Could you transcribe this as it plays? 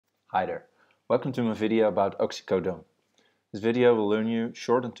Hi there, welcome to my video about Oxycodone. This video will learn you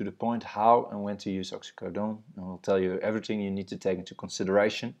short and to the point how and when to use Oxycodone, and will tell you everything you need to take into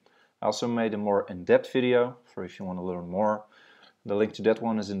consideration. I also made a more in-depth video for if you want to learn more. The link to that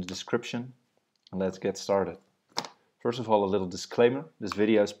one is in the description. And let's get started. First of all, a little disclaimer. This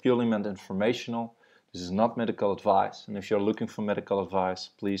video is purely meant informational. This is not medical advice, and if you're looking for medical advice,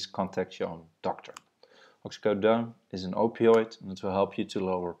 please contact your own doctor. Oxycodone is an opioid and it will help you to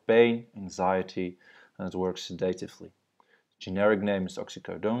lower pain, anxiety, and it works sedatively. The generic name is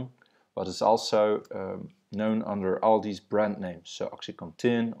Oxycodone, but it's also known under all these brand names, so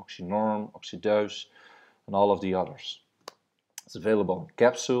Oxycontin, Oxynorm, Oxydose, and all of the others. It's available in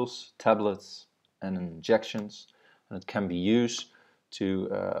capsules, tablets, and in injections, and it can be used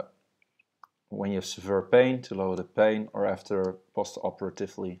to when you have severe pain, to lower the pain, or after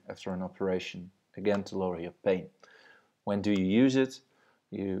post-operatively after an operation, again to lower your pain. When do you use it?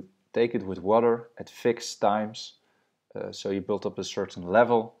 You take it with water at fixed times, so you build up a certain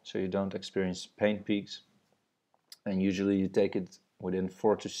level so you don't experience pain peaks, and usually you take it within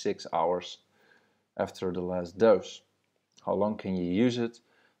 4 to 6 hours after the last dose. How long can you use it?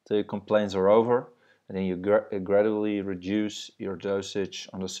 Till your complaints are over, and then you gradually reduce your dosage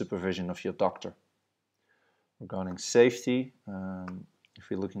under supervision of your doctor. Regarding safety, if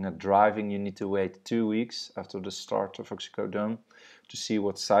you're looking at driving, you need to wait 2 weeks after the start of Oxycodone to see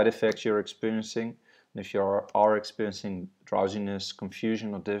what side effects you're experiencing. And if you are experiencing drowsiness,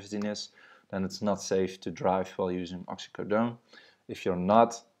 confusion, or dizziness, then it's not safe to drive while using Oxycodone. If you're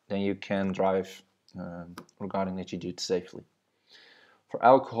not, then you can drive regarding that you do it safely. For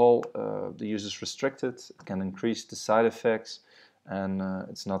alcohol, the use is restricted. It can increase the side effects, and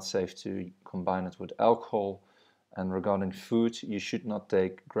it's not safe to combine it with alcohol. And regarding food, you should not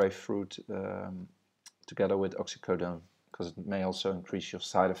take grapefruit together with Oxycodone, because it may also increase your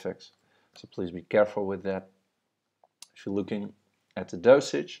side effects. So please be careful with that. If you're looking at the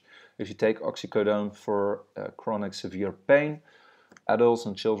dosage, if you take Oxycodone for chronic severe pain, adults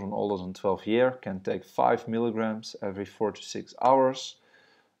and children older than 12 years can take 5 milligrams every 4 to 6 hours.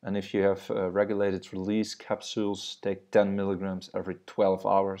 And if you have regulated release capsules, take 10 milligrams every 12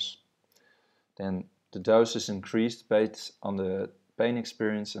 hours. Then the dose is increased based on the pain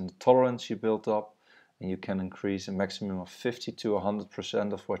experience and the tolerance you built up, and you can increase a maximum of 50 to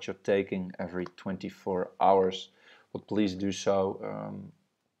 100% of what you're taking every 24 hours. But please do so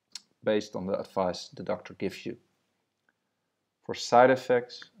based on the advice the doctor gives you. For side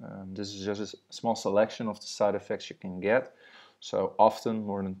effects, this is just a small selection of the side effects you can get. So often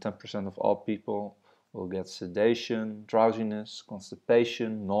more than 10% of all people will get sedation, drowsiness,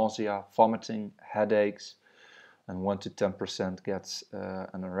 constipation, nausea, vomiting, headaches, and 1 to 10% gets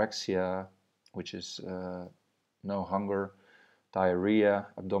anorexia, which is no hunger, diarrhea,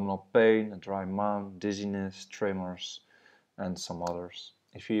 abdominal pain, a dry mouth, dizziness, tremors, and some others.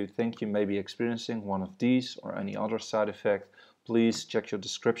 If you think you may be experiencing one of these or any other side effect, please check your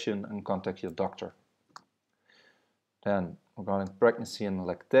description and contact your doctor. Then, regarding pregnancy and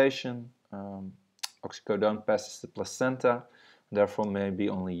lactation, Oxycodone passes the placenta, therefore may be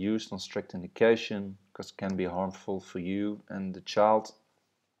only used on strict indication because it can be harmful for you and the child.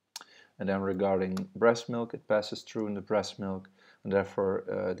 And then regarding breast milk, it passes through in the breast milk, and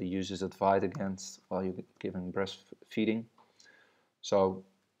therefore the use is advised against while you're giving breastfeeding. So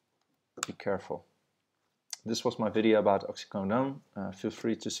be careful. This was my video about Oxycodone. Feel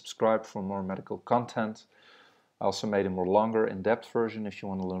free to subscribe for more medical content. I also made a more longer, in-depth version if you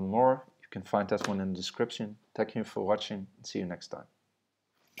want to learn more. You can find that one in the description. Thank you for watching and see you next time.